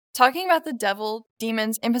Talking about the devil,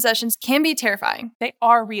 demons, and possessions can be terrifying. They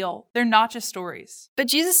are real. They're not just stories. But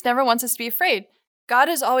Jesus never wants us to be afraid. God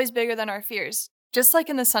is always bigger than our fears, just like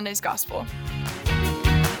in the Sunday's Gospel.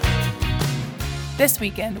 This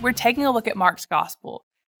weekend, we're taking a look at Mark's Gospel.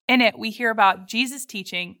 In it, we hear about Jesus'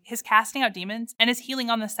 teaching, his casting out demons, and his healing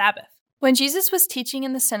on the Sabbath. When Jesus was teaching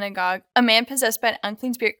in the synagogue, a man possessed by an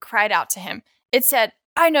unclean spirit cried out to him. It said,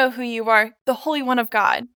 "I know who you are, the Holy One of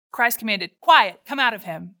God." Christ commanded, "Quiet, come out of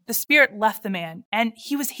him." The spirit left the man, and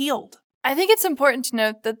he was healed. I think it's important to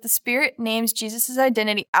note that the spirit names Jesus'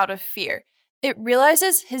 identity out of fear. It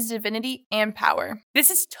realizes his divinity and power. This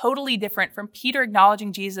is totally different from Peter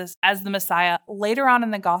acknowledging Jesus as the Messiah later on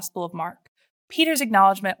in the Gospel of Mark. Peter's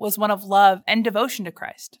acknowledgement was one of love and devotion to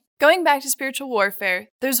Christ. Going back to spiritual warfare,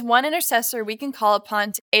 there's one intercessor we can call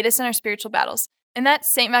upon to aid us in our spiritual battles, and that's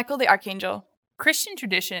St. Michael the Archangel. Christian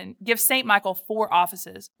tradition gives St. Michael 4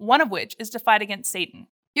 offices, one of which is to fight against Satan.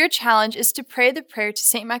 Your challenge is to pray the prayer to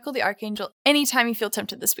St. Michael the Archangel anytime you feel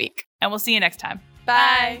tempted this week. And we'll see you next time.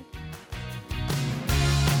 Bye.